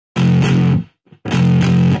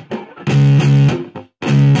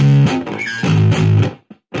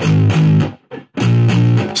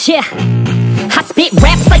Yeah, I spit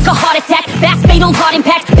raps like a heart attack, fast fatal heart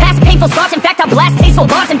impact, past painful scars. In fact, I blast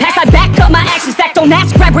tasteful bars and packs. I back up my actions, fact don't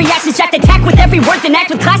ask, grab reactions, jacked attack with every word, then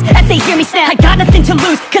act with class as they hear me snap. I got nothing to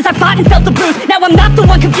lose, cause I fought and felt the bruise. Now I'm not the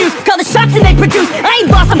one confused, call the shots and they produce. I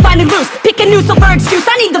ain't lost, I'm finding loose, pick a new silver excuse.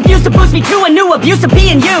 I need the views to boost me to a new abuse of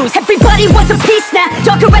being used. Everybody wants a piece now,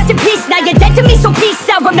 y'all can rest in peace now. You're dead to me, so peace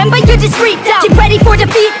out, remember you're just freaked out. Get ready for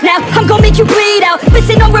defeat now, I'm gonna make you bleed out.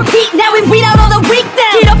 Listen on repeat now and weed out all the weak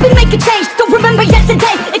now. Get up and make a change, don't remember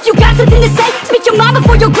yesterday. If you got something to say, speak your mind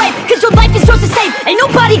before your grave, cause your life is yours to save. Ain't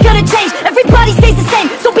nobody gonna change, everybody stays the same.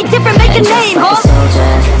 So be different, make a name, like a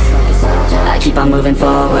soldier, I keep on moving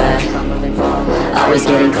forward, always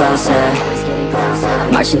getting closer,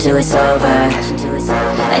 marching till it's over.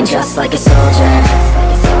 And just like a soldier,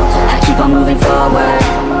 I keep on moving forward,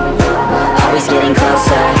 always getting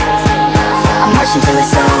closer, I'm marching till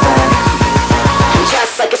it's over. And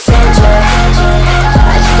just like a soldier,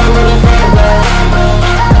 I keep on moving forward,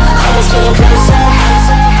 always getting closer,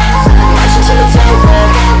 marching till it's over.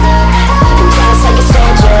 And just like a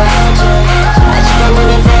soldier, I keep on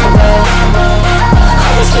moving forward,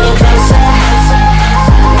 always getting closer,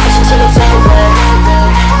 marching till it's over.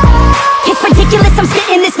 It's ridiculous, I'm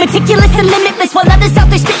spitting this meticulous and limitless, while others out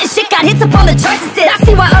there spitting shit got hits up on the charts and sit. I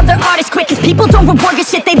see why other artists quit, cause people don't reward good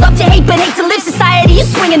shit. They love to hate but hate to live. Society is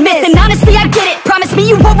swing and miss, and honestly I get it. Promise me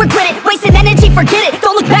you won't regret it, wasting energy, forget it.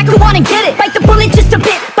 Don't look back, go on and get it. Bite the bullet just a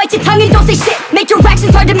bit, bite your tongue and don't say shit. Make your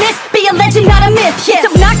actions hard to miss, be a legend not a myth. Yeah. It's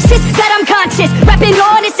obnoxious that I'm conscious, rapping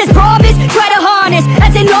honest as promise. Try to harness,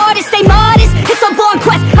 as an artist stay modest. It's a long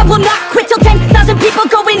quest, I will not quit till 10,000 people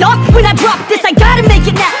going off when I drop this. I gotta make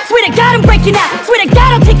it now, swear to God I'm breaking out. Swear to God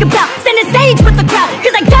I'll take a bow, stand the stage with the crowd,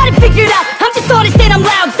 cause I got it figured out. I'm just honest and I'm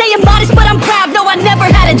loud, saying modest but I'm proud. No, I never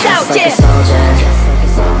had a doubt, like yeah. a soldier,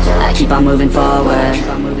 I keep on moving forward,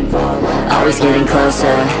 always getting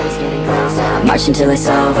closer, marching till it's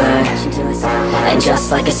over. And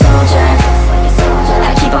just like a soldier,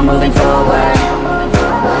 I keep on moving forward,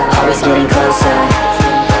 always getting closer,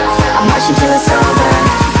 I'm marching till it's over.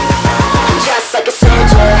 And just like a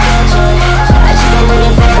soldier, I keep on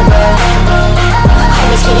moving forward,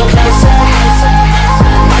 always getting closer,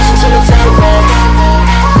 marching till it's over.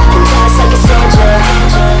 And just like a soldier,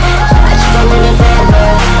 I keep on moving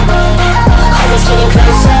forward, always getting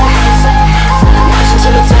closer, marching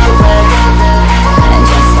till it's over. And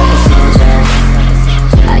just like a soldier,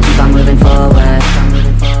 I keep on moving forward,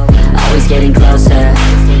 always getting closer,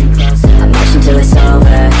 I'm marching till it's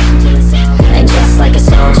over. And just like a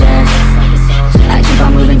soldier, I keep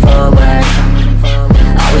on moving forward,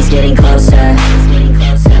 always getting closer,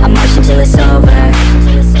 I'm marching till it's over.